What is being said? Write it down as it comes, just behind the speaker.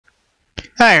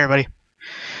Hi everybody.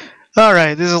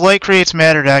 Alright, this is Light Creates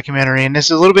Matter documentary, and this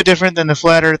is a little bit different than the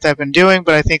Flat Earth I've been doing,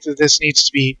 but I think that this needs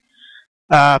to be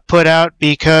put out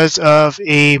because of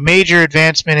a major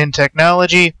advancement in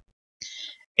technology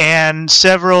and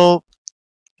several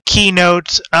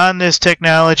keynotes on this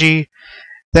technology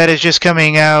that is just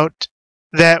coming out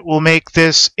that will make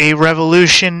this a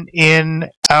revolution in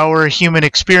our human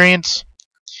experience,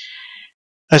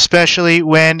 especially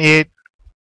when it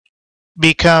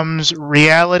becomes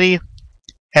reality,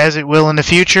 as it will in the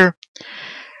future.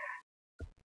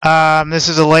 This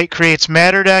is a Light Creates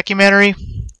Matter documentary,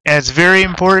 and it's very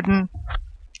important.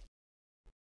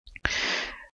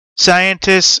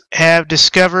 Scientists have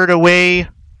discovered a way,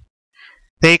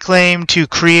 they claim, to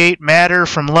create matter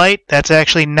from light. That's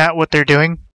actually not what they're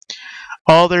doing.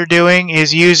 All they're doing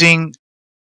is using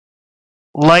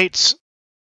light's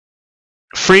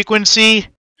frequency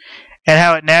and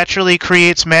how it naturally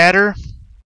creates matter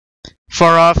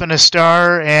far off in a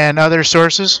star and other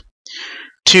sources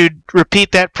to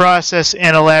repeat that process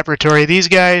in a laboratory. These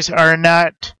guys are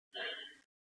not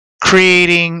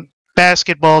creating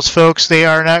basketballs, folks. They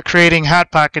are not creating Hot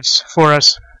Pockets for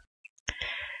us.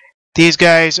 These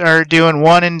guys are doing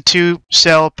 1 and 2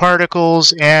 cell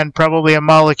particles and probably a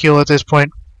molecule at this point.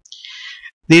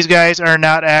 These guys are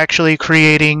not actually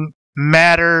creating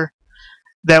matter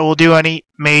that will do any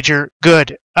major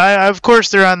good. Of course,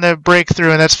 they're on the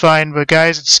breakthrough, and that's fine, but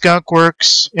guys at Skunk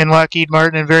Works and Lockheed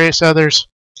Martin and various others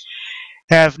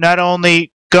have not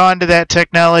only gone to that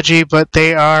technology, but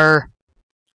they are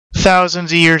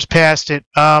thousands of years past it.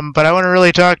 But I want to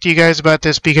really talk to you guys about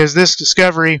this because this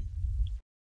discovery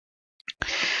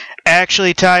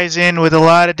actually ties in with a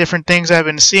lot of different things I've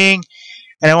been seeing,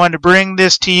 and I wanted to bring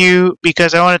this to you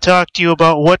because I want to talk to you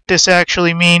about what this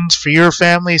actually means for your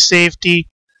family's safety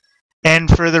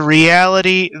and for the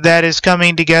reality that is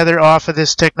coming together off of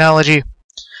this technology.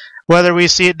 Whether we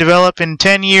see it develop in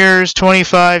 10 years,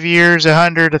 25 years,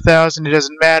 100, 1,000, it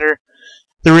doesn't matter.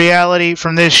 The reality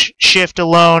from this shift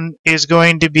alone is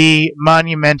going to be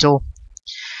monumental.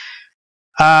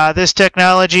 This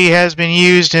technology has been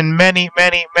used in many,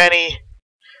 many, many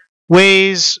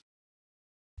ways,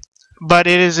 but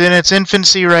it is in its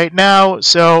infancy right now,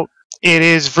 so it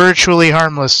is virtually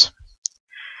harmless.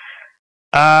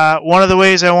 One of the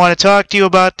ways I want to talk to you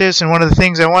about this, and one of the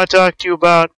things I want to talk to you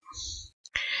about,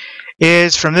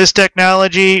 is from this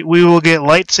technology we will get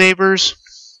lightsabers.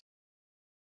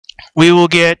 We will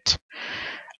get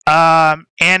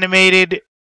animated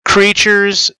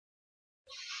creatures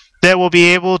that will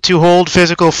be able to hold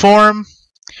physical form.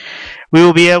 We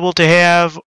will be able to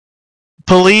have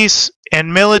police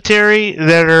and military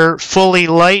that are fully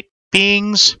light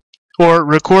beings, or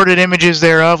recorded images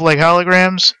thereof, like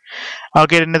holograms. I'll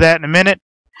get into that in a minute,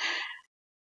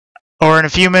 or in a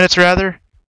few minutes rather.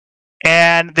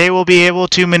 And they will be able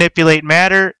to manipulate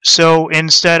matter, so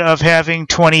instead of having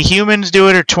 20 humans do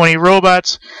it or 20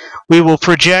 robots, we will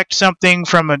project something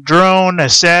from a drone, a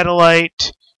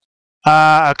satellite,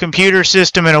 a computer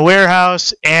system in a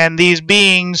warehouse, and these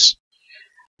beings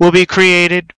will be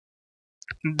created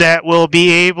that will be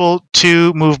able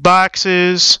to move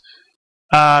boxes,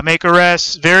 make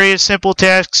arrests, various simple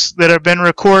tasks that have been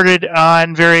recorded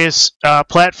on various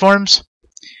platforms.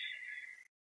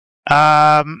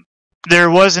 There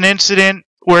was an incident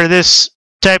where this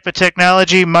type of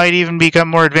technology might even become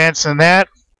more advanced than that.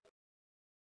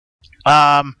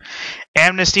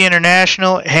 Amnesty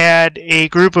International had a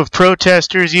group of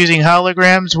protesters using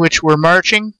holograms which were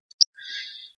marching,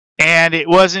 and it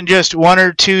wasn't just 1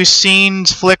 or 2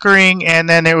 scenes flickering and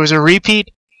then there was a repeat.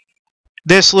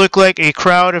 This looked like a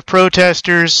crowd of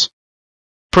protesters,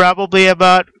 probably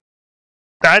about,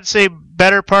 I'd say,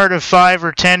 better part of 5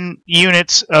 or 10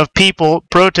 units of people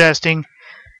protesting.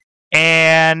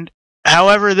 And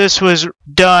however this was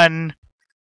done,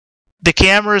 the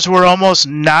cameras were almost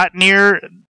not near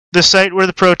the site where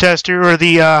the protester or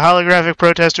the holographic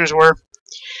protesters were.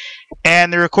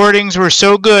 And the recordings were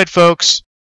so good, folks,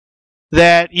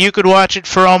 that you could watch it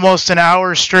for almost an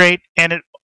hour straight and it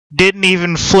didn't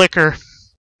even flicker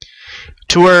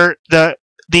to where the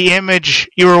image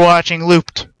you were watching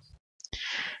looped.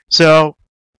 So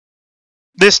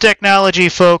this technology,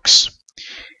 folks,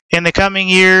 in the coming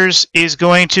years is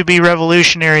going to be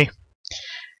revolutionary.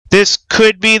 This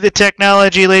could be the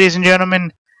technology, ladies and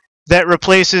gentlemen, that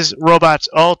replaces robots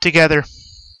altogether.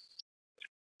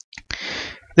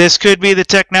 This could be the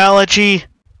technology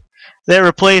that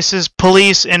replaces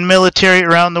police and military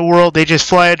around the world. They just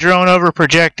fly a drone over,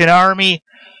 project an army,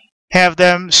 have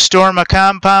them storm a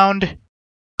compound,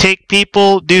 take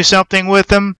people, do something with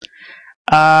them.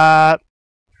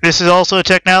 This is also a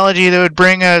technology that would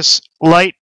bring us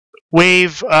light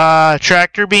wave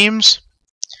tractor beams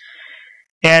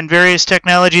and various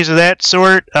technologies of that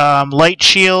sort, light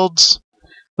shields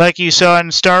like you saw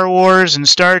in Star Wars and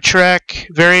Star Trek,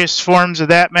 various forms of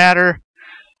that matter.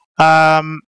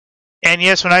 And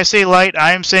yes, when I say light,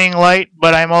 I'm saying light,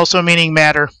 but I'm also meaning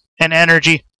matter and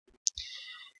energy.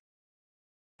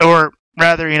 Or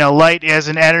rather, light as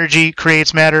an energy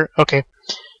creates matter. Okay,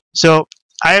 so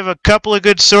I have a couple of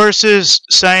good sources: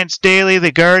 Science Daily,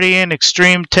 The Guardian,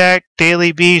 Extreme Tech,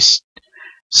 Daily Beast,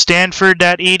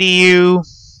 Stanford.edu.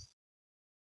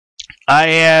 I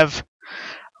have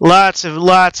lots and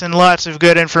lots of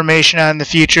good information on the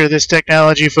future of this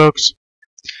technology, folks.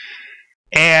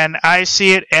 And I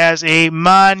see it as a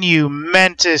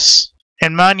monumentous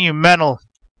and monumental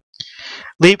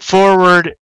leap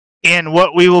forward in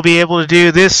what we will be able to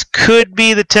do. This could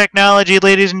be the technology,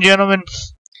 ladies and gentlemen,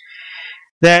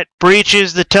 that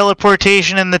breaches the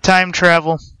teleportation and the time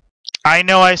travel. I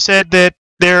know I said that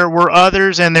there were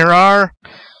others, and there are,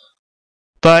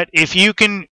 but if you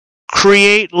can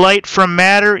create light from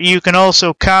matter, you can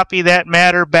also copy that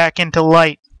matter back into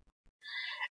light.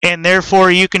 And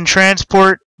therefore you can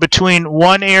transport between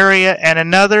one area and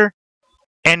another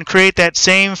and create that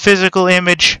same physical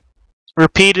image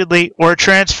repeatedly, or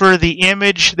transfer the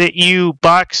image that you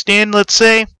boxed in, let's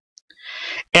say,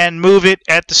 and move it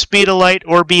at the speed of light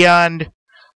or beyond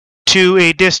to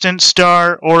a distant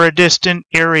star or a distant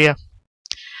area.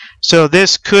 So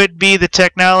this could be the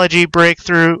technology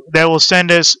breakthrough that will send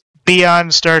us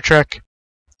beyond Star Trek.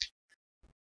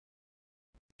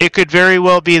 It could very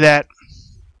well be that.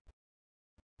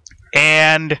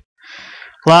 And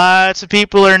lots of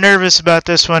people are nervous about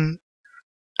this one.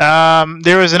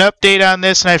 There was an update on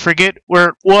this, and I forget where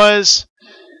it was,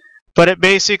 but it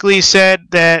basically said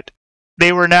that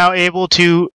they were now able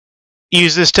to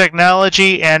use this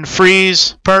technology and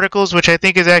freeze particles, which I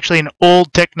think is actually an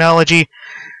old technology.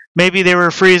 Maybe they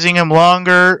were freezing them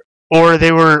longer, or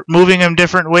they were moving them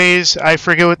different ways. I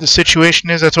forget what the situation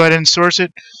is. That's why I didn't source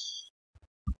it.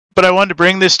 But I wanted to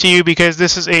bring this to you because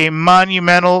this is a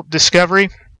monumental discovery,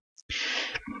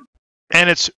 and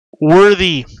it's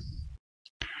worthy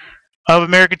of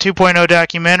America 2.0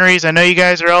 documentaries. I know you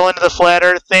guys are all into the flat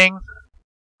earth thing,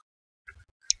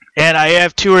 and I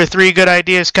have 2 or 3 good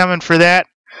ideas coming for that,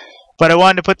 but I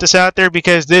wanted to put this out there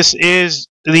because this is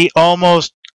the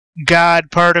almost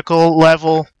God particle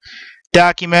level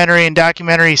documentary and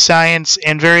documentary science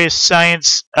and various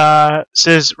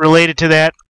sciences related to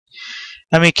that.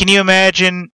 I mean, can you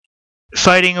imagine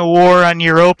fighting a war on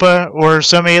Europa or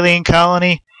some alien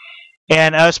colony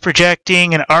and us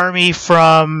projecting an army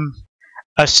from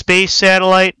a space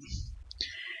satellite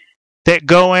that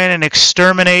go in and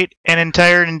exterminate an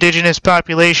entire indigenous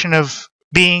population of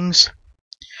beings?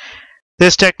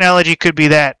 This technology could be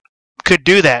that, could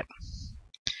do that.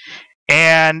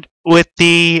 And with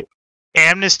the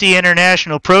Amnesty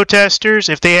International protesters,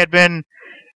 if they had been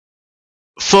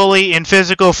fully in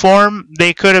physical form,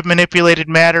 they could have manipulated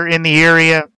matter in the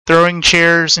area, throwing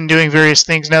chairs and doing various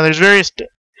things. Now, there's various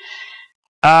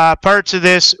parts of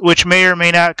this which may or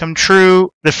may not come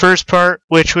true. The first part,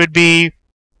 which would be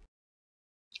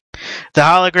the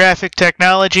holographic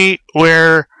technology,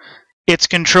 where it's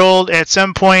controlled at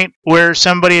some point where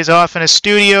somebody is off in a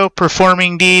studio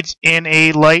performing deeds in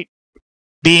a light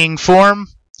being form,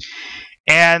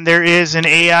 and there is an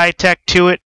AI tech to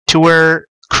it to where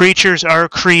creatures are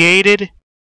created,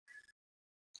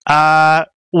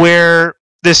 where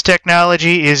this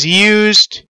technology is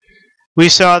used. We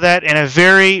saw that in a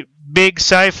very big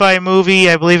sci-fi movie,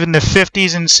 I believe in the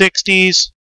 50s and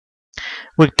 60s,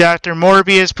 with Dr.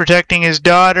 Morbius protecting his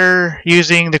daughter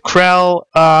using the Krell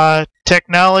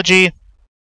technology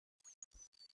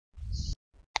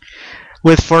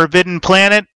with Forbidden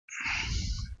Planet.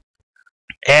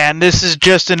 And this is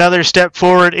just another step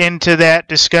forward into that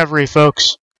discovery,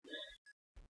 folks.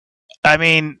 I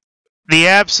mean, the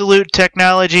absolute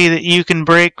technology that you can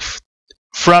break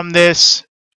from this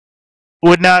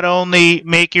would not only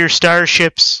make your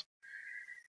starships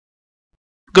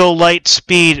go light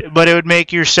speed, but it would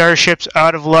make your starships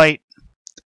out of light.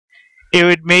 It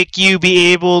would make you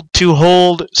be able to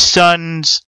hold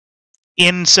suns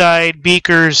inside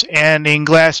beakers and in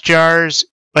glass jars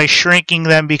by shrinking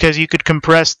them, because you could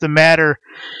compress the matter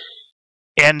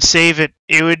and save it.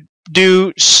 It would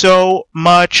do so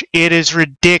much. It is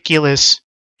ridiculous.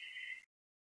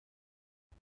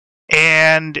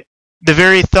 And the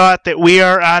very thought that we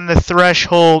are on the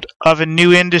threshold of a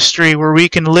new industry where we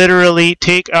can literally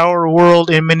take our world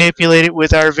and manipulate it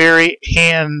with our very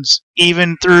hands,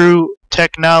 even through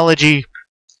technology,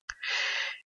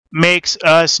 makes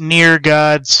us near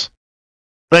gods.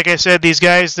 like I said, these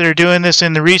guys that are doing this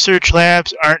in the research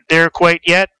labs aren't there quite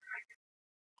yet.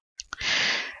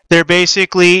 They're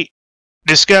basically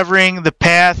discovering the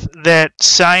path that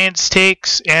science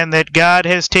takes and that God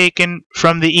has taken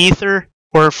from the ether,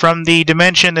 or from the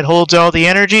dimension that holds all the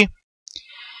energy,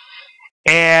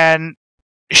 and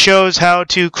shows how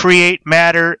to create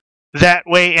matter that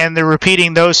way, and they're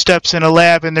repeating those steps in a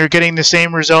lab, and they're getting the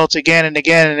same results again and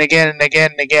again and again and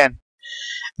again and again.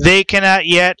 They cannot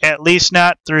yet, at least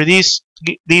not through these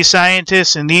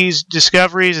scientists and these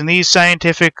discoveries and these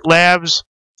scientific labs,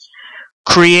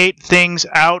 create things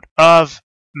out of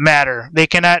matter. They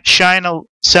cannot shine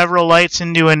several lights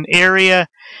into an area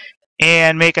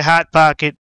and make a hot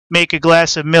pocket, make a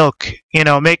glass of milk,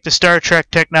 make the Star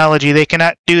Trek technology. They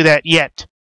cannot do that yet.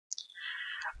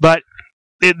 But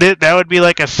that would be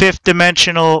like a fifth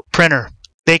dimensional printer.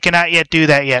 They cannot yet do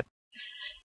that yet.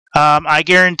 I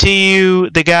guarantee you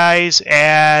the guys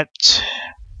at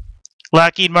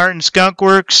Lockheed Martin Skunk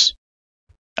Works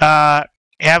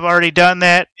have already done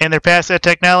that, and they're past that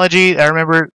technology. I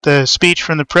remember the speech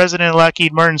from the president of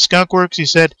Lockheed Martin Skunk Works. He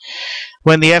said,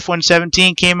 when the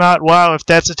F-117 came out, wow, if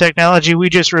that's the technology we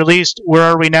just released, where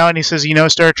are we now? And he says,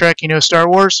 Star Trek, Star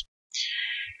Wars?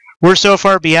 We're so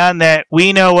far beyond that,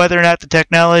 we know whether or not the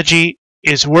technology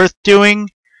is worth doing,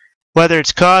 whether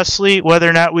it's costly, whether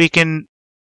or not we can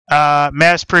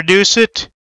mass produce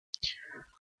it,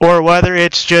 or whether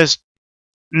it's just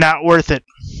not worth it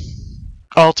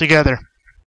altogether.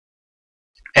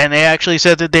 And they actually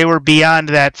said that they were beyond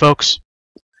that, folks.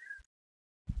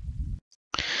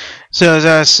 So as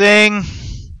I was saying,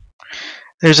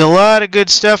 there's a lot of good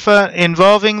stuff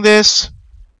involving this.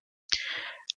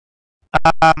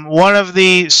 One of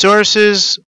the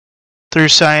sources through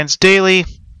Science Daily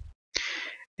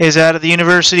is out of the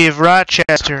University of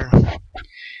Rochester.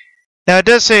 Now it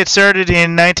does say it started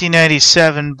in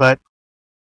 1997, but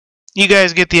you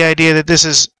guys get the idea that this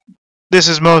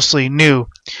is mostly new.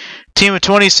 A team of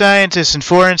 20 scientists in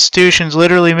 4 institutions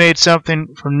literally made something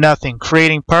from nothing,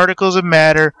 creating particles of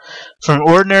matter from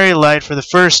ordinary light for the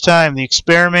first time. The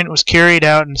experiment was carried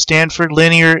out in Stanford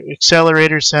Linear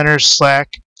Accelerator Center, SLAC,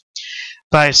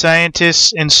 by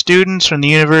scientists and students from the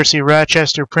University of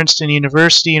Rochester, Princeton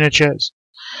University, University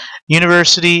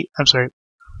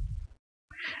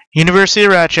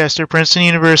of Rochester, Princeton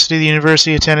University, the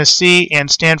University of Tennessee, and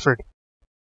Stanford.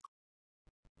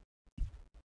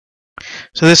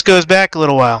 So this goes back a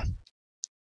little while.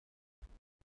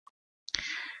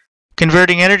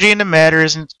 Converting energy into matter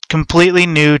isn't completely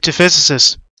new to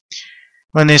physicists.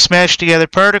 When they smash together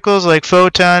particles like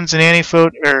photons and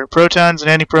protons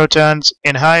and antiprotons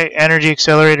in high-energy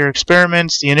accelerator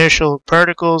experiments, the initial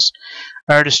particles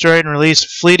are destroyed and release a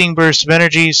fleeting burst of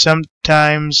energy.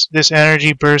 Sometimes this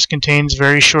energy burst contains a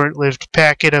very short-lived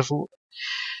packet of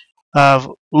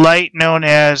light known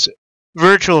as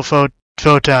virtual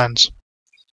photons,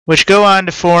 which go on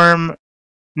to form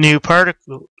new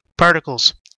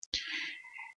particles.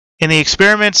 In the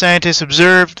experiment, scientists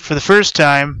observed for the first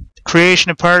time the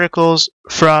creation of particles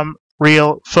from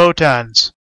real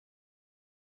photons.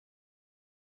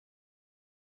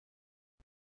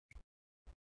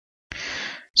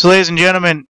 So, ladies and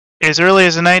gentlemen, as early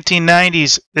as the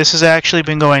 1990s, this has actually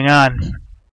been going on.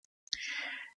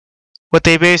 What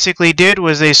they basically did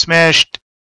was they smashed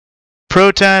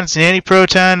protons and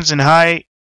antiprotons in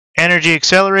high-energy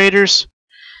accelerators,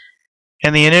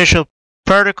 and the initial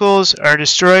particles are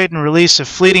destroyed and release a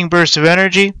fleeting burst of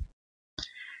energy,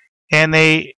 and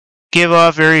they give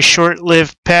off very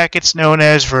short-lived packets known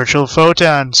as virtual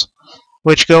photons,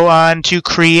 which go on to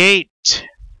create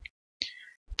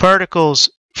particles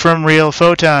from real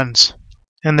photons,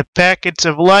 and the packets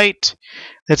of light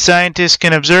that scientists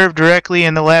can observe directly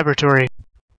in the laboratory.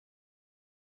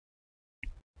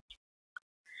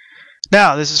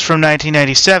 Now, this is from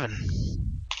 1997.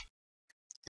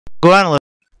 Go on a little.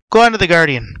 Go on to The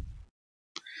Guardian.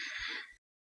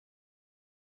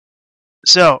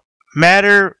 So,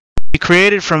 matter be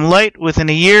created from light within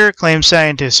a year, claim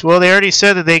scientists. Well, they already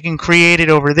said that they can create it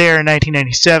over there in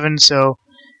 1997, so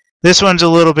this one's a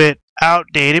little bit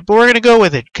outdated, but we're going to go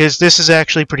with it because this is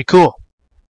actually pretty cool.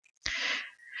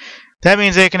 That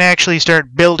means they can actually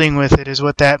start building with it, is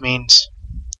what that means.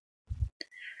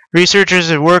 Researchers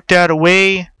have worked out a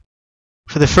way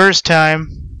for the first time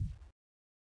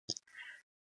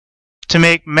to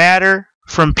make matter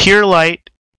from pure light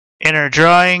and are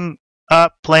drawing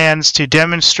up plans to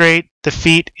demonstrate the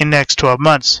feat in the next 12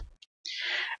 months.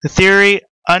 The theory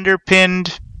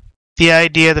underpinned the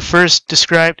idea the first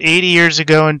described 80 years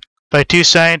ago by 2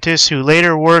 scientists who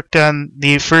later worked on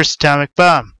the first atomic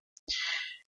bomb.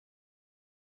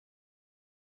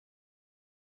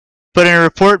 but in a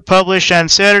report published on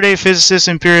Saturday, physicists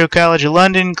at Imperial College of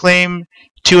London claim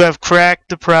to have cracked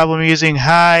the problem using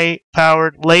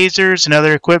high-powered lasers and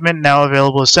other equipment now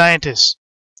available to scientists.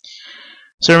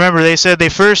 So remember, they said they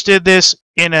first did this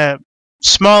in a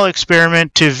small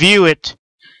experiment to view it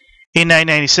in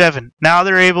 1997. Now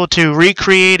they're able to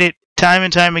recreate it time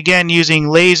and time again using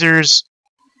lasers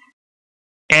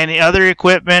and other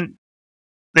equipment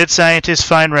that scientists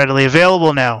find readily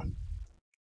available now.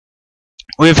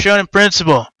 We have shown in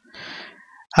principle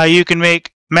how you can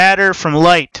make matter from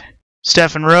light.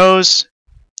 Stephen Rose,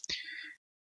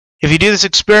 if you do this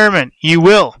experiment, you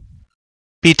will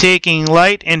be taking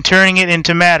light and turning it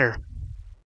into matter.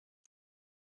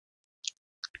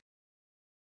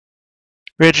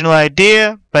 Original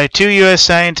idea by 2 U.S.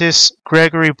 scientists,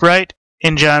 Gregory Bright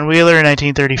and John Wheeler in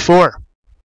 1934.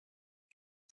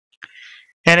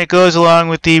 And it goes along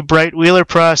with the Bright-Wheeler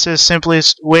process,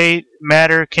 simplest way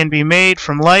matter can be made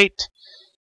from light,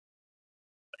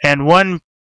 and one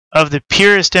of the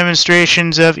purest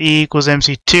demonstrations of E equals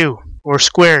mc2, or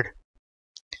squared.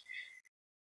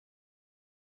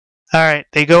 Alright,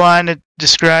 they go on to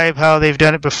describe how they've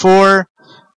done it before,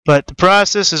 but the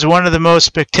process is one of the most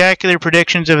spectacular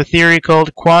predictions of a theory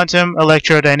called quantum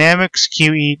electrodynamics,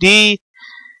 QED,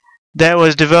 that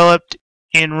was developed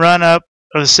in run-up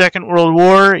of the Second World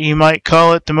War. You might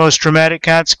call it the most dramatic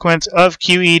consequence of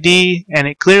QED, and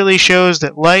it clearly shows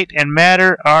that light and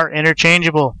matter are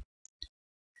interchangeable.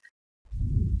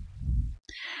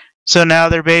 So now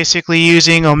they're basically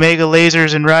using Omega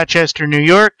lasers in Rochester, New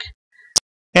York,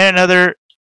 and another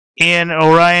in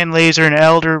Orion Laser in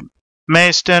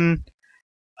Aldermaston,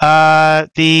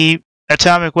 the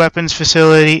atomic weapons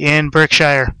facility in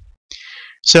Berkshire.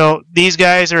 So these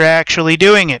guys are actually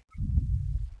doing it.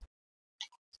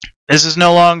 This is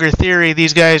no longer theory.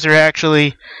 These guys are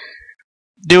actually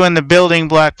doing the building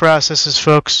block processes,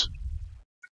 folks.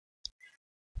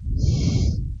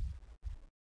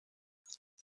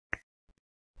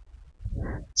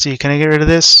 Let's see, can I get rid of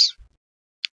this?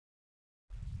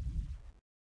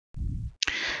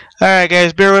 Alright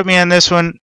guys, bear with me on this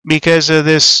one because of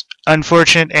this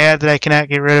unfortunate ad that I cannot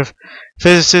get rid of.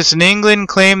 Physicists in England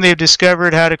claim they've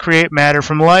discovered how to create matter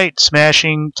from light,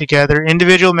 smashing together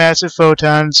individual massive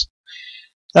photons,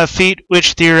 a feat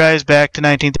which theorized back to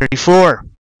 1934.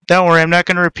 Don't worry, I'm not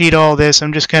going to repeat all this.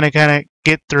 I'm just going to kind of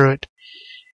get through it.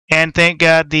 And thank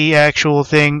God the actual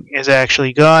thing is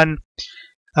actually gone.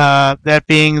 That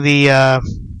being the ad.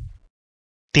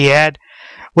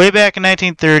 Way back in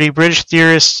 1930, British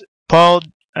theorist Paul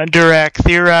Dirac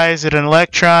theorized that an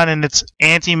electron and its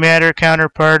antimatter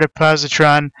counterpart, a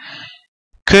positron,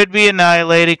 could be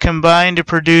annihilated, combined to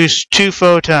produce 2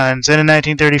 photons. And in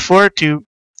 1934, 2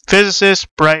 physicists,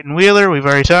 Bright and Wheeler, we've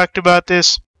already talked about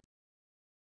this,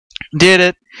 did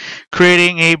it,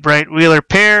 creating a Bright-Wheeler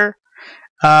pair,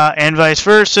 and vice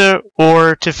versa,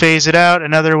 or to phase it out,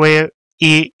 another way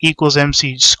E equals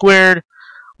mc squared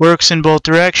works in both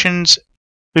directions.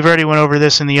 We've already went over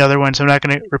this in the other one, so I'm not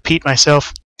going to repeat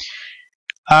myself.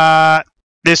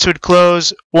 This would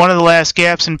close one of the last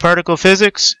gaps in particle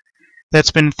physics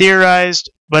that's been theorized,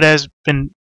 but has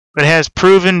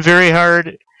proven very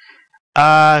hard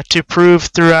to prove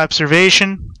through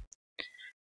observation.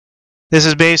 This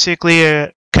is basically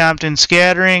a Compton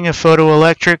scattering, a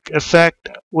photoelectric effect,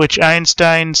 which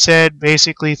Einstein said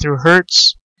basically through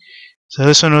Hertz. So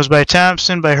this one was by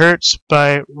Thomson, by Hertz,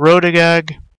 by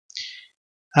Rodagog.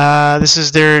 This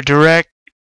is their direct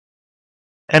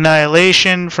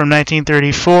annihilation from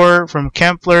 1934, from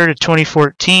Kepler to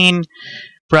 2014.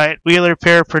 Bright-Wheeler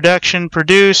pair production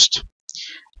produced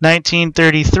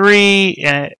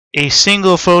 1933, a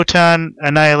single photon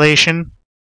annihilation.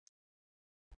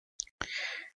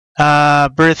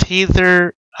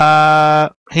 Heathler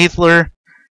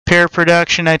pair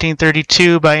production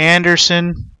 1932 by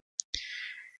Anderson.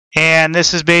 And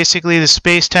this is basically the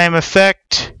space-time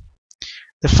effect,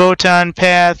 the photon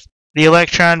path, the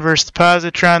electron versus the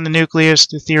positron, the nucleus,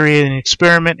 the theory of an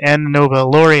experiment, and the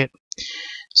Nobel laureate.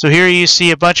 So here you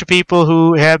see a bunch of people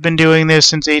who have been doing this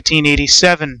since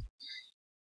 1887,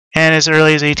 and as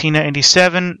early as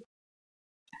 1897,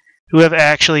 who have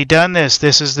actually done this.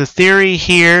 This is the theory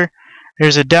here.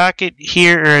 There's a docket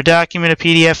here, or a document, a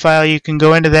PDF file. You can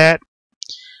go into that.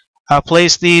 I'll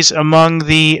place these among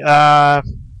the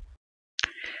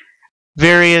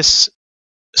various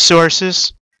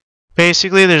sources.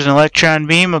 Basically, there's an electron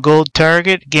beam, a gold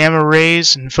target, gamma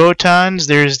rays, and photons.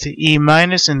 There's the E-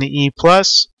 and the E+.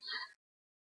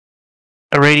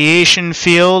 A radiation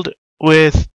field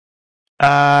with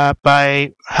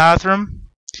by Hothram,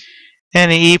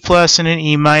 and an E+ and an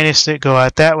E- that go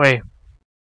out that way.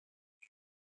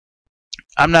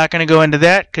 I'm not going to go into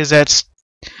that because that's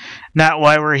not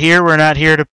why we're here. We're not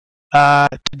here to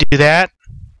do that.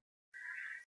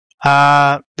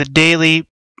 The daily,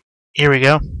 here we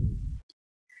go.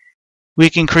 We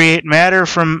can create matter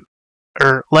from,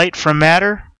 or light from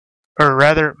matter, or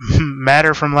rather,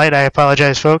 matter from light. I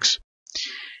apologize, folks.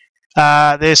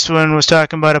 This one was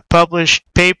talking about a published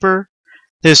paper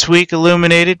this week,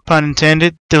 illuminated, pun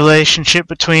intended, the relationship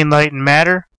between light and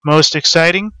matter. Most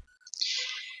exciting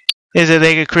is that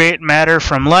they could create matter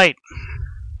from light.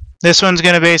 This one's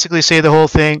going to basically say the whole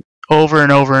thing over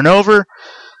and over and over.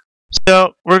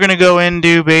 So we're going to go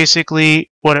into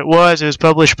basically what it was. It was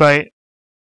published by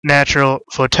Natural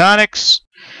Photonics.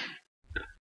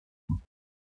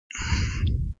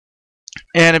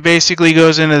 And it basically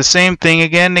goes into the same thing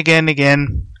again, again,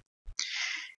 again.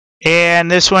 And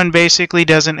this one basically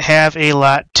doesn't have a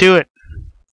lot to it.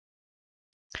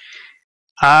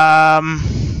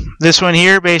 This one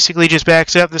here basically just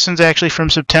backs up. This one's actually from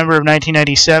September of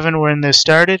 1997 when this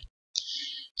started.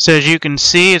 So as you can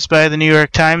see, it's by the New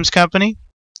York Times Company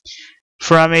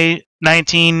from a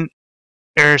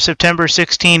September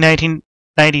 16,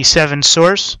 1997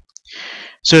 source.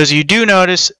 So as you do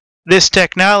notice, this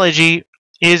technology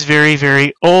is very,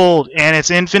 very old, and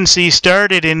its infancy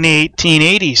started in the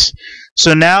 1880s.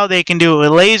 So now they can do it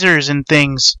with lasers and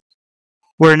things,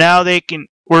 where now they can,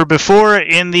 where before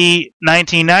in the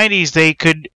 1990s they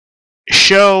could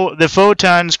show the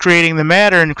photons creating the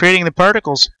matter and creating the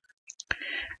particles.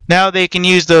 Now they can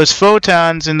use those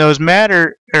photons and those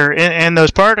matter, and those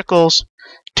particles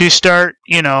to start,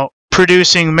 you know,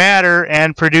 producing matter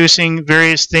and producing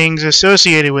various things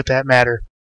associated with that matter.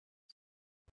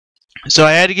 So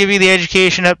I had to give you the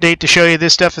education update to show you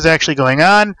this stuff is actually going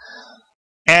on,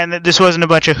 and that this wasn't a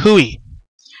bunch of hooey.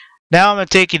 Now I'm going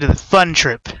to take you to the fun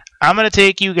trip. I'm going to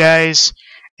take you guys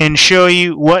and show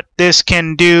you what this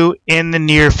can do in the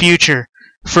near future,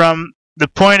 from the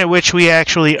point at which we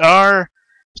actually are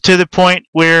to the point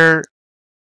where,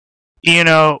 you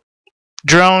know,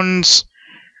 drones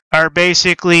are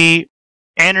basically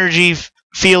energy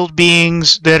field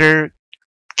beings that are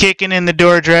kicking in the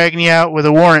door, dragging you out with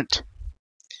a warrant.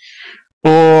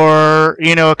 Or,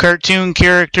 you know, a cartoon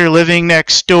character living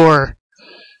next door.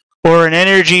 Or an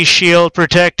energy shield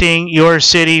protecting your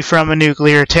city from a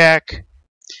nuclear attack.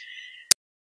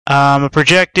 A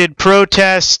projected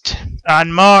protest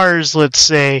on Mars, let's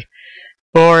say.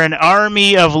 Or an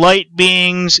army of light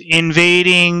beings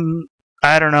invading,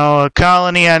 I don't know, a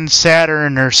colony on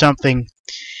Saturn or something.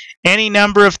 Any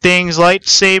number of things,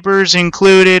 lightsabers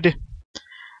included.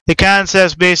 The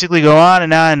concepts basically go on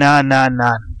and on and on and on and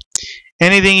on.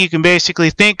 Anything you can basically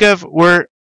think of where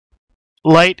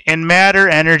light and matter,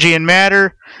 energy and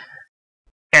matter,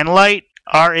 and light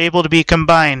are able to be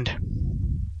combined.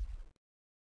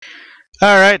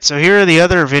 Alright, so here are the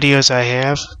other videos I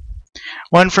have.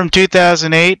 One from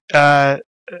 2008,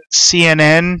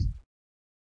 CNN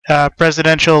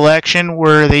presidential election,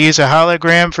 where they use a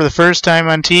hologram for the first time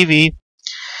on TV,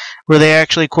 where they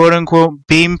actually quote-unquote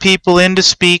beam people in to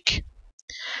speak.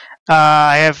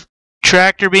 I have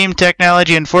tractor beam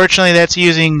technology. Unfortunately, that's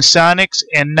using sonics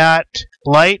and not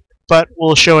light, but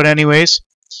we'll show it anyways.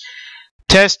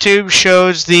 Test tube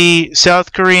shows the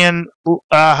South Korean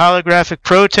holographic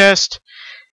protest.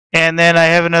 And then I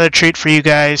have another treat for you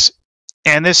guys.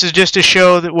 And this is just to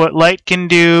show that what light can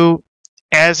do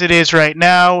as it is right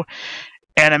now.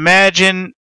 And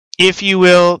imagine, if you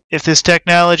will, if this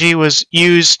technology was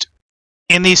used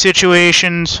in these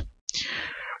situations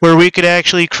where we could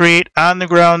actually create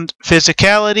on-the-ground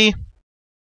physicality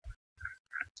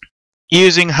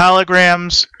using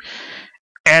holograms,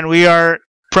 and we are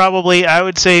probably, I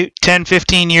would say,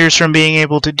 10-15 years from being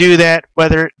able to do that,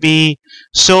 whether it be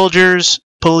soldiers,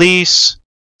 police,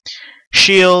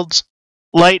 shields,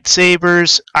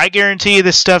 lightsabers. I guarantee you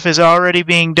this stuff is already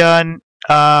being done,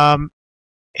 and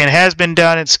has been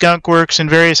done at Skunkworks and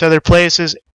various other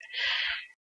places,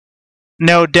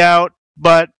 no doubt,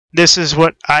 but this is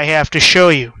what I have to show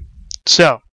you.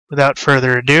 So, without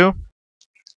further ado,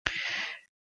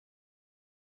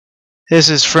 this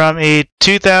is from a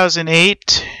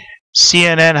 2008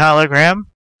 CNN hologram.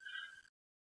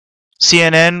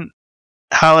 CNN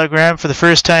hologram for the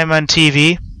first time on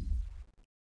TV.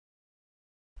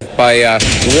 By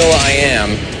Will.i.am,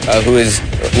 who is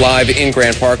live in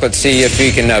Grant Park. Let's see if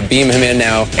we can beam him in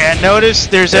now. And notice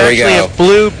there's actually a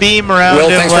blue beam around Will,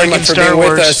 him, thanks like very much in for Star being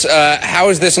Wars. with us. How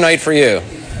is this night for you?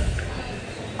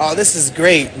 Oh, this is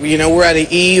great. You know, we're at the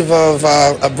eve of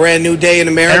a brand new day in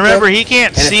America. And remember, he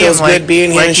can't see him like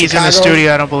he's in the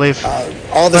studio, I don't believe.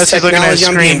 All this technology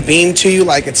I'm being beamed to you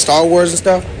like it's Star Wars and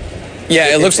stuff.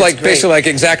 Yeah, it looks like basically like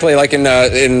exactly like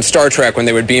in Star Trek when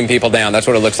they would beam people down. That's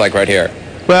what it looks like right here.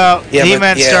 Well, he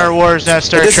meant Star Wars, not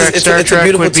Star Trek. Star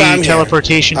Trek would be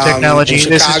teleportation technology. In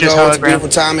This is just Chicago, it's a hologram. beautiful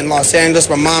time in Los Angeles.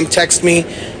 My mom texts me,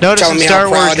 Notice telling in me Star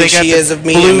how Wars proud they got she is of the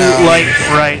me, blue and light,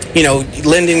 right? you know,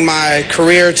 lending my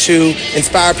career to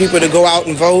inspire people to go out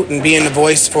and vote and being the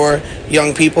voice for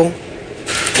young people.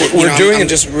 We're doing it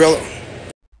just real.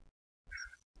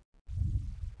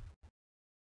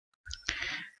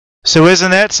 So isn't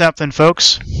that something,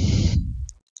 folks?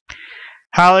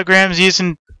 Holograms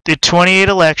using the 28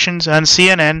 elections on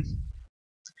CNN.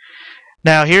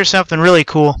 Now here's something really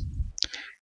cool.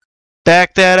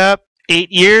 Back that up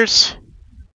 8 years.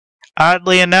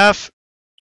 Oddly enough,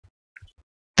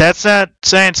 that's not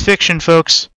science fiction,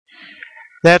 folks.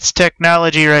 That's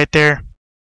technology right there.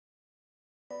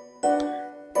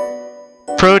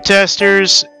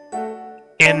 Protesters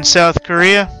in South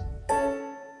Korea.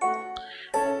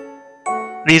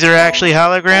 These are actually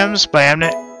holograms by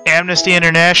Amnesty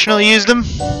International used them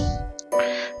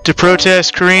to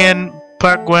protest Korean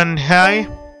Park Geun-hye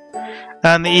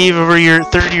on the eve of your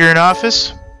third year in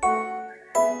office.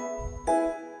 I'm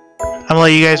gonna let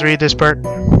you guys read this part.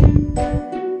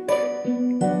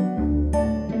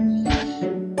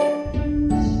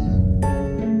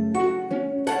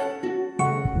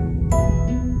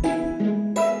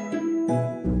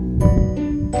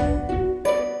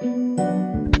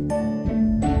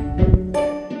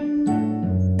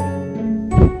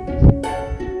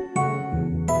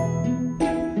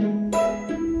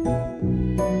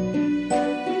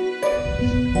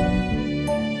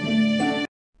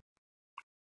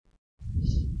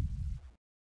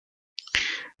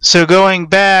 So going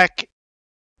back,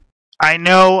 I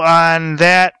know on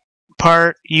that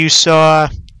part you saw,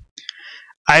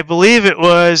 I believe it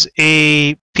was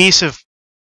a piece of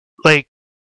like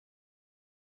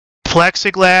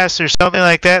plexiglass or something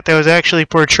like that that was actually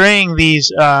portraying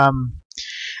these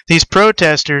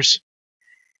protesters.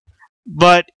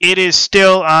 But it is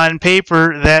still on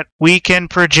paper that we can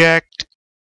project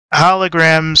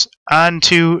holograms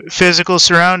onto physical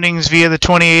surroundings via the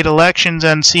 28 elections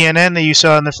on CNN that you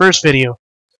saw in the first video.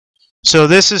 So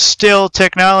this is still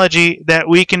technology that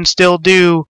we can still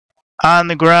do on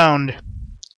the ground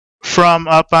from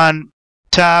up on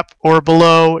top or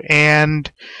below, and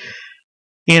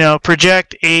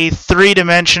project a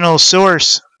three-dimensional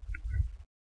source.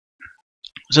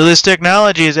 So this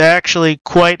technology is actually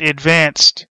quite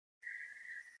advanced.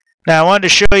 Now I wanted to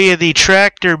show you the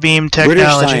tractor beam technology.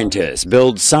 British scientists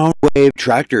build sound wave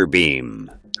tractor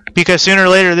beam. Because sooner or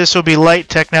later this will be light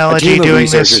technology doing this. A team of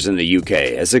researchers this. in the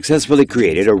UK has successfully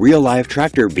created a real-life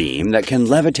tractor beam that can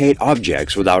levitate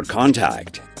objects without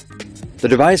contact. The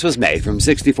device was made from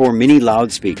 64 mini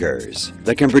loudspeakers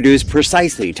that can produce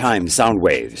precisely timed sound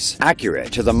waves,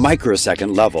 accurate to the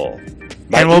microsecond level.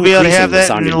 And we'll be able to have that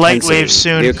in light waves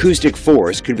soon. The acoustic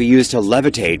force could be used to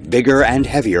levitate bigger and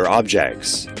heavier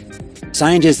objects.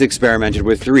 Scientists experimented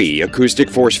with 3 acoustic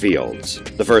force fields.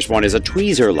 The first one is a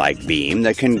tweezer-like beam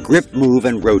that can grip, move,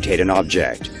 and rotate an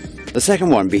object. The second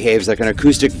one behaves like an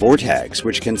acoustic vortex,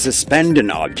 which can suspend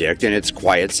an object in its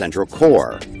quiet central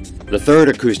core. The third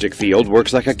acoustic field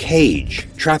works like a cage,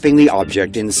 trapping the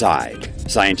object inside.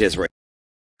 Scientists were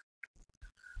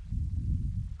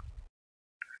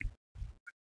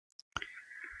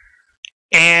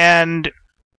And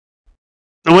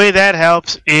the way that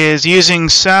helps is using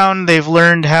sound. They've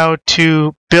learned how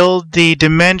to build the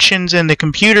dimensions and the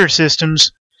computer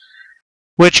systems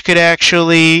which could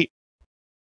actually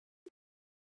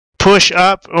push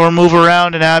up or move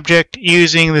around an object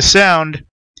using the sound.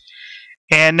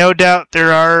 And no doubt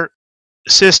there are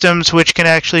systems which can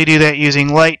actually do that using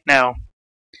light now.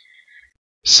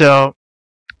 So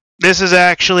this is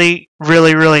actually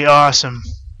really, really awesome.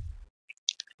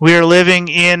 We are living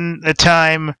in a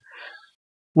time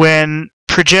when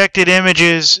projected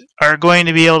images are going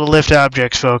to be able to lift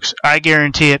objects, folks. I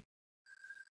guarantee it.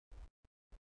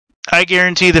 I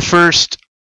guarantee the first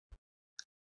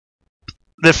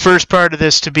part of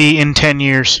this to be in 10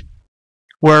 years,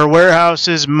 where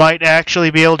warehouses might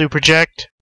actually be able to project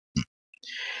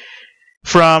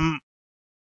from,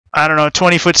 I don't know, a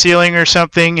 20-foot ceiling or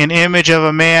something, an image of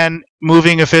a man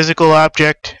moving a physical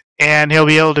object, and he'll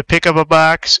be able to pick up a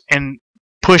box and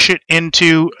push it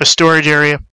into a storage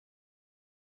area.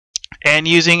 And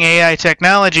using AI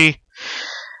technology,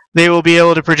 they will be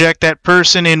able to project that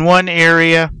person in one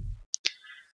area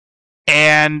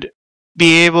and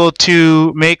be able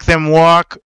to make them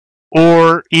walk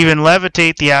or even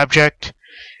levitate the object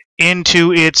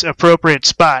into its appropriate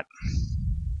spot,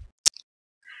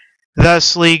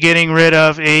 thusly getting rid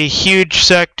of a huge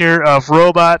sector of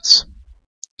robots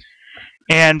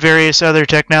and various other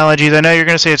technologies. I know you're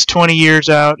going to say it's 20 years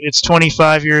out, it's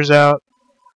 25 years out,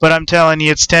 but I'm telling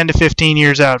you, it's 10 to 15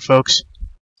 years out, folks.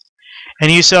 And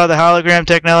you saw the hologram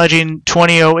technology in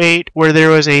 2008, where there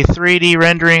was a 3D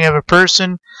rendering of a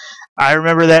person. I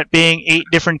remember that being 8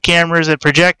 different cameras that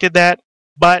projected that,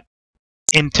 but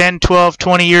in 10, 12,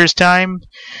 20 years' time,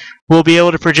 we'll be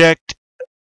able to project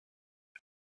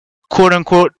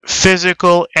quote-unquote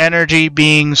physical energy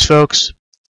beings, folks.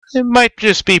 It might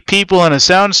just be people in a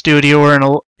sound studio or in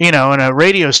a, in a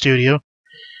radio studio,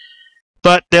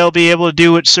 but they'll be able to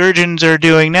do what surgeons are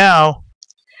doing now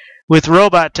with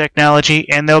robot technology,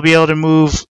 and they'll be able to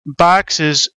move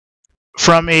boxes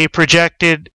from a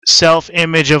projected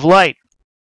self-image of light.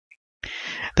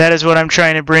 That is what I'm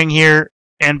trying to bring here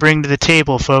and bring to the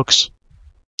table, folks.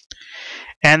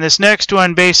 And this next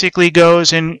one basically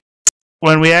goes in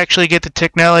when we actually get the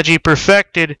technology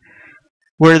perfected,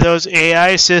 where those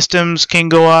AI systems can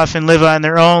go off and live on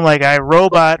their own, like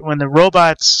iRobot. When the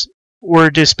robots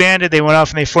were disbanded, they went off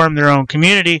and they formed their own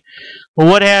community. Well,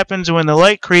 what happens when the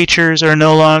light creatures are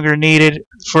no longer needed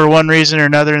for one reason or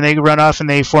another, and they run off and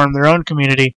they form their own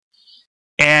community?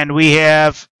 And we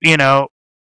have,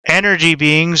 energy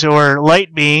beings or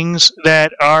light beings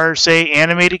that are, say,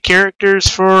 animated characters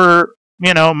for,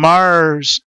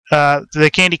 Mars, the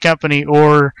candy company,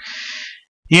 or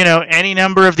any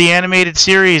number of the animated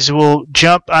series will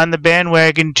jump on the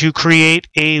bandwagon to create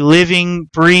a living,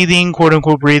 breathing,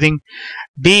 quote-unquote breathing,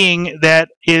 being that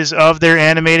is of their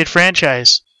animated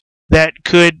franchise. That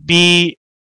could be,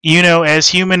 as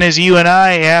human as you and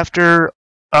I after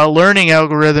a learning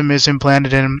algorithm is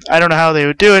implanted in them. I don't know how they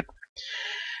would do it,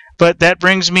 but that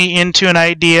brings me into an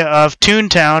idea of Toon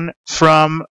Town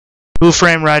from Who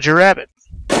Framed Roger Rabbit.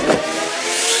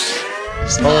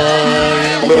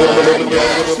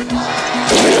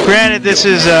 Granted, this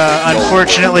is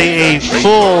unfortunately a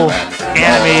full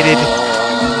animated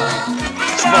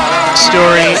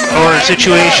story or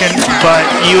situation, but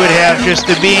you would have just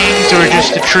the beings or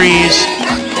just the trees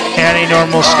and a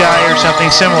normal sky or something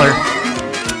similar.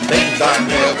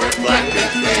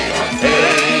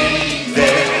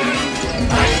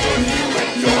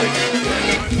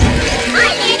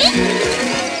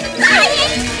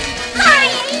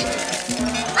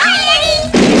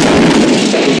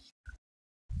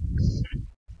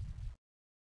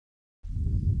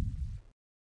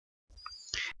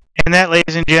 And that,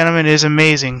 ladies and gentlemen, is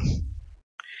amazing.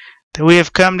 That we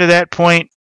have come to that point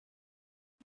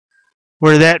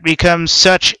where that becomes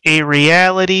such a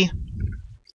reality,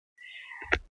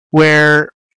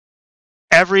 where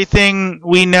everything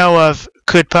we know of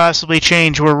could possibly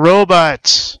change, where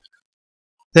robots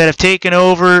that have taken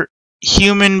over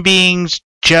human beings'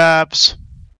 jobs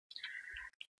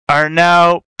are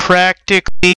now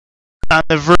practically on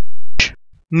the verge,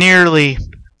 nearly,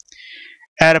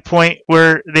 at a point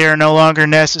where they are no longer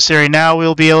necessary. Now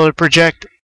we'll be able to project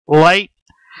light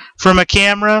from a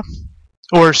camera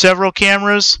or several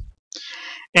cameras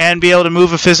and be able to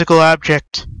move a physical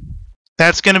object.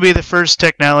 That's going to be the first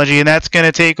technology, and that's going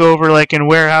to take over like in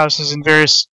warehouses and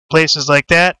various places like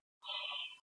that.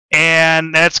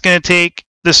 And that's going to take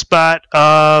the spot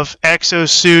of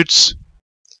exosuits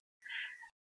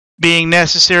being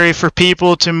necessary for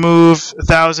people to move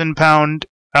 1,000-pound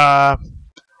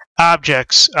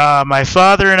objects. My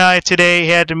father and I today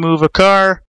had to move a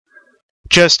car,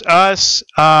 just us.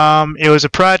 It was a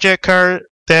project car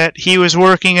that he was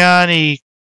working on. He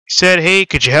said, "Hey,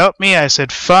 could you help me?" I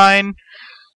said, "Fine."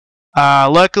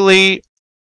 Luckily,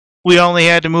 we only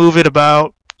had to move it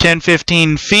about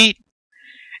 10-15 feet.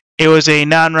 It was a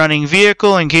non-running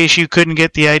vehicle, in case you couldn't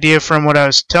get the idea from what I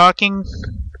was talking.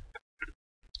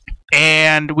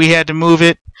 And we had to move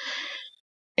it.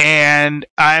 And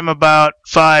I'm about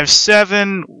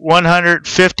 5'7",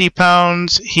 150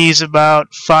 pounds. He's about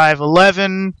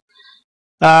 5'11".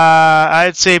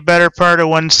 I'd say better part of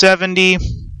 170.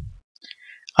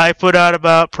 I put out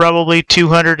about probably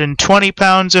 220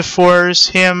 pounds of force.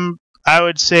 Him, I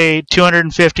would say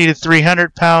 250 to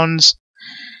 300 pounds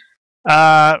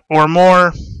or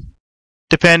more,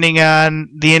 depending on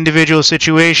the individual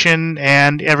situation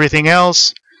and everything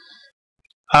else.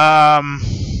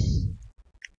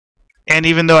 And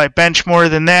even though I bench more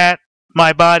than that,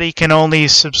 my body can only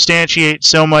substantiate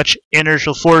so much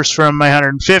inertial force from my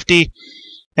 150,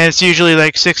 and it's usually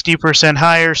like 60%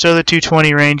 higher, so the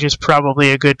 220 range is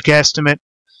probably a good guesstimate.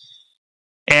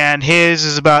 And his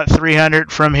is about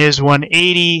 300 from his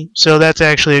 180, so that's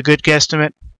actually a good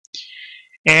guesstimate.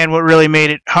 And what really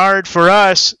made it hard for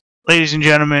us, ladies and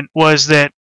gentlemen, was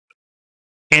that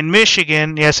in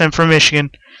Michigan, yes, I'm from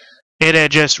Michigan, it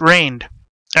had just rained.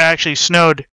 It actually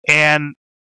snowed, and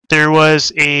there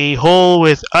was a hole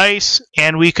with ice,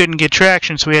 and we couldn't get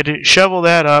traction, so we had to shovel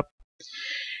that up.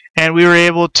 And we were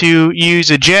able to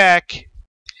use a jack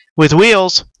with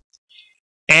wheels,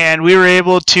 and we were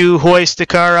able to hoist the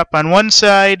car up on one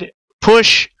side,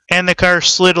 push, and the car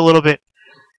slid a little bit.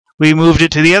 We moved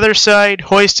it to the other side,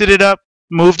 hoisted it up,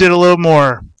 moved it a little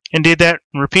more, and did that,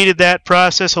 repeated that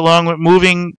process along with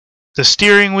moving the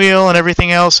steering wheel and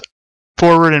everything else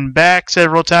forward and back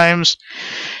several times.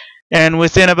 And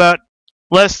within about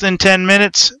less than 10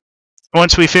 minutes,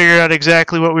 once we figured out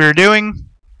exactly what we were doing,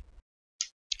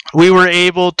 we were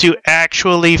able to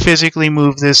actually physically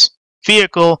move this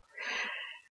vehicle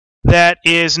that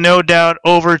is no doubt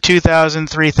over 2,000,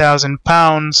 3,000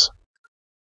 pounds.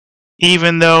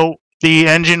 Even though the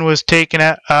engine was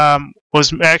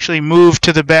was actually moved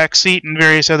to the back seat and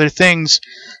various other things,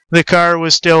 the car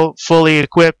was still fully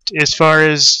equipped as far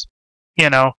as,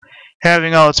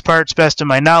 having all its parts, best of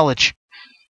my knowledge.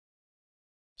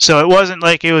 So it wasn't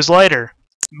like it was lighter.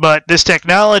 But this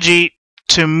technology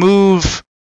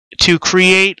to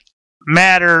create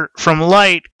matter from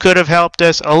light could have helped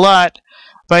us a lot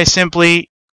by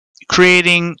simply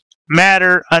creating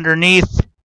matter underneath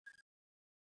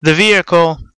the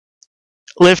vehicle,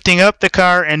 lifting up the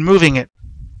car and moving it.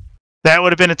 That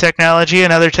would have been a technology.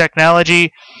 Another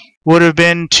technology would have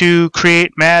been to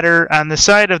create matter on the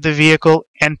side of the vehicle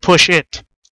and push it.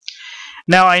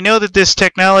 Now, I know that this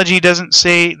technology doesn't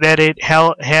say that it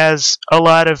has a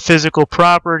lot of physical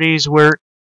properties where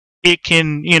it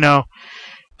can,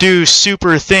 do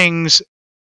super things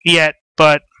yet,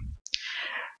 but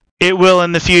it will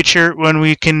in the future when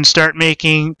we can start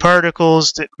making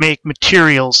particles that make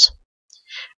materials.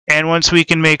 And once we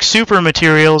can make super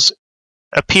materials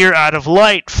appear out of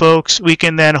light, folks, we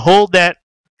can then hold that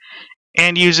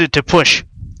and use it to push.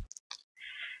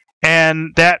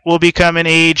 And that will become an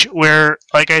age where,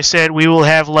 like I said, we will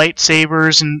have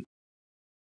lightsabers and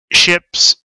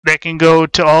ships that can go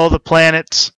to all the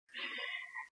planets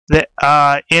that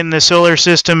in the solar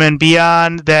system and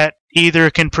beyond, that either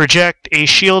can project a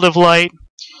shield of light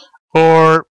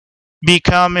or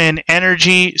become an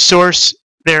energy source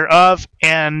thereof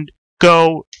and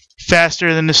go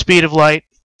faster than the speed of light,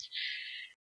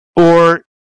 or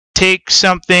take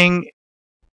something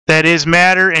that is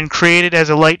matter and create it as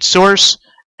a light source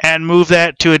and move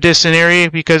that to a distant area,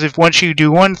 because if once you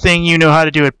do one thing, you know how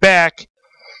to do it back.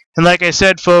 And like I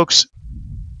said, folks,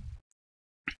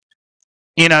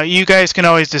 you guys can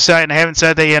always decide, and I haven't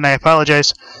said that yet, and I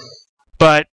apologize.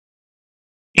 But,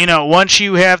 once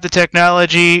you have the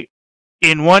technology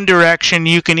in one direction,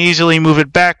 you can easily move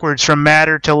it backwards from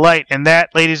matter to light. And that,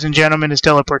 ladies and gentlemen, is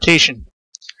teleportation.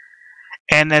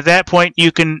 And at that point,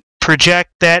 you can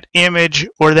project that image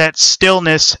or that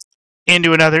stillness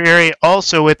into another area.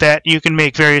 Also with that, you can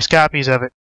make various copies of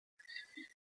it.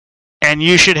 And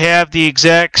you should have the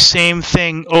exact same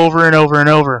thing over and over and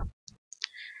over.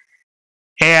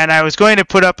 And I was going to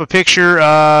put up a picture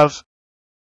of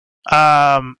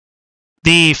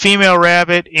the female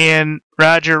rabbit in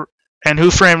Roger and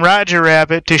Who Framed Roger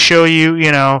Rabbit to show you,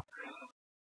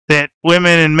 that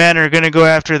women and men are going to go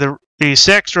after these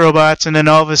sex robots, and then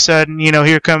all of a sudden,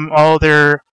 here come all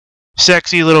their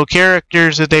sexy little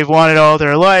characters that they've wanted all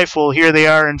their life. Well, here they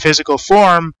are in physical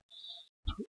form,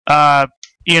 via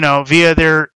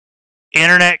their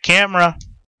internet camera.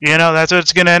 That's what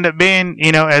it's going to end up being,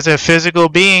 as a physical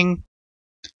being.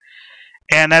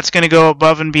 And that's going to go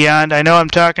above and beyond. I know I'm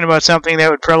talking about something that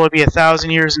would probably be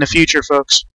 1,000 years in the future,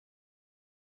 folks.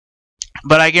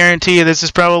 But I guarantee you this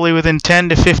is probably within 10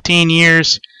 to 15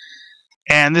 years.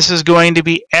 And this is going to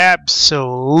be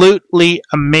absolutely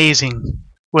amazing.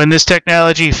 When this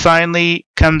technology finally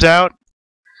comes out,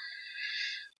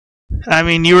 I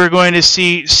mean, you are going to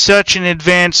see such an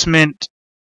advancement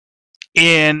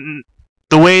in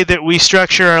the way that we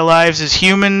structure our lives as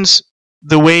humans,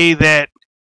 the way that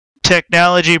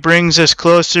technology brings us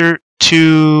closer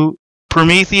to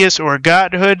Prometheus or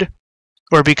godhood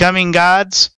or becoming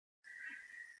gods,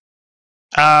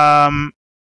 the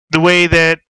way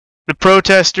that the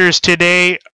protesters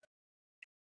today,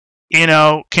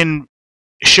 can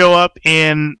show up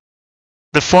in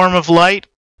the form of light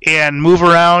and move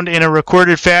around in a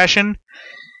recorded fashion.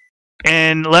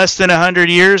 In less than 100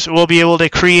 years, we'll be able to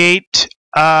create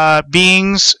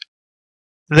beings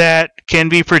that can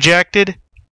be projected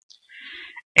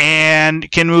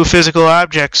and can move physical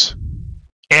objects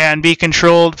and be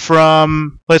controlled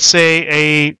from, let's say,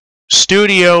 a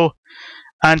studio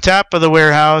on top of the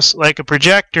warehouse, like a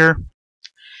projector,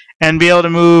 and be able to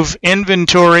move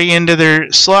inventory into their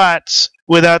slots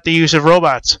without the use of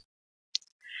robots.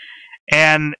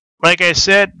 And like I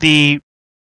said, the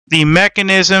the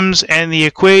mechanisms and the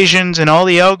equations and all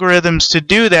the algorithms to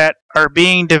do that are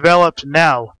being developed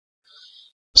now.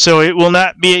 So it will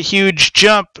not be a huge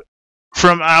jump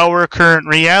from our current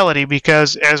reality,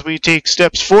 because as we take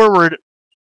steps forward,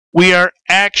 we are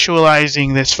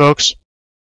actualizing this, folks.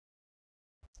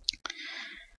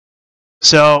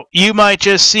 So you might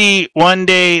just see one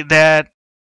day that,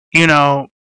 you know,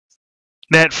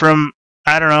 that from,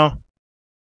 I don't know,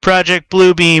 Project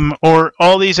Bluebeam or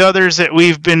all these others that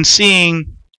we've been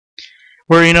seeing,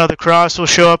 where, you know, the cross will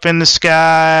show up in the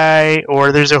sky,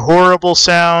 or there's a horrible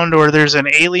sound, or there's an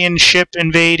alien ship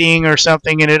invading or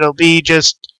something, and it'll be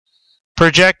just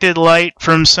projected light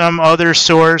from some other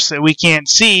source that we can't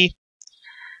see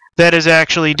that is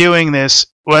actually doing this.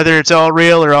 Whether it's all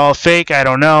real or all fake, I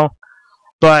don't know.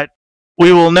 But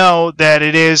we will know that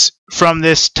it is from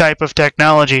this type of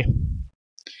technology.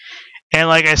 And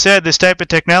like I said, this type of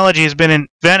technology has been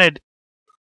invented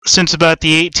since about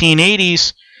the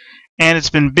 1880s, and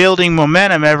it's been building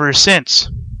momentum ever since.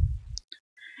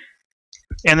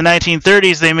 In the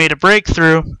 1930s, they made a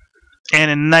breakthrough,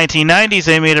 and in the 1990s,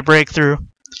 they made a breakthrough.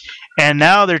 And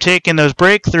now they're taking those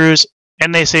breakthroughs,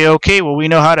 and they say, okay, well, we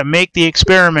know how to make the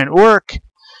experiment work.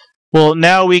 Well,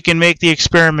 now we can make the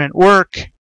experiment work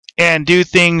and do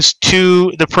things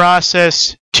to the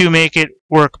process to make it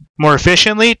work more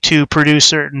efficiently, to produce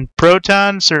certain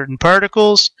protons, certain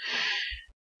particles.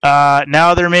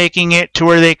 Now they're making it to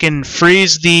where they can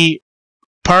freeze the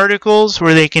particles,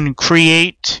 where they can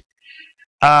create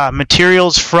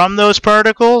materials from those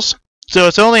particles. So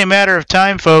it's only a matter of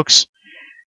time, folks,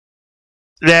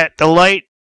 that the light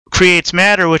creates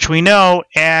matter, which we know,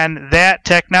 and that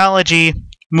technology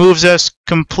moves us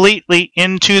completely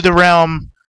into the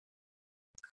realm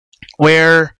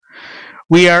where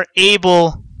we are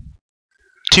able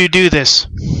to do this.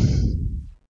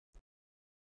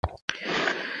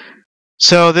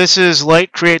 So this is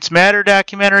Light Creates Matter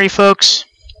documentary, folks.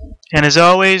 And as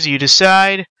always, you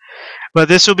decide. But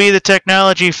this will be the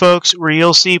technology, folks, where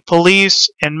you'll see police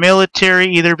and military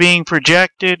either being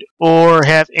projected or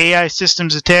have AI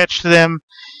systems attached to them,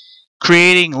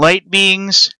 creating light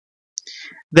beings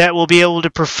that will be able to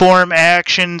perform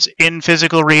actions in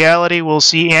physical reality. We'll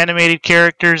see animated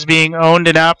characters being owned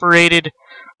and operated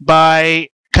by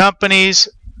companies,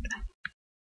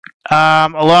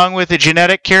 along with the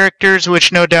genetic characters,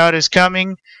 which no doubt is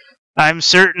coming. I'm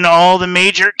certain all the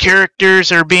major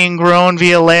characters are being grown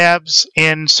via labs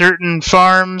in certain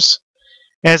farms,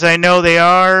 as I know they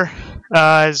are,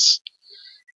 as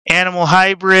animal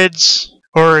hybrids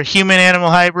or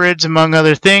human-animal hybrids, among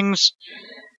other things.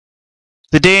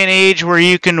 The day and age where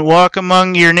you can walk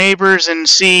among your neighbors and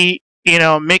see, you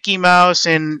know, Mickey Mouse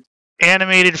in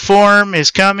animated form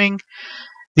is coming.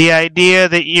 The idea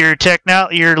that your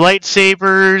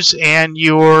lightsabers and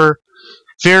your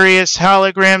various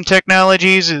hologram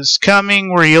technologies is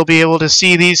coming, where you'll be able to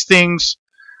see these things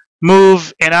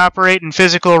move and operate in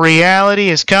physical reality,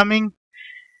 is coming.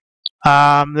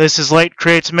 This is Light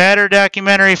Creates Matter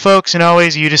documentary, folks, and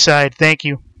always you decide. Thank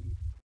you.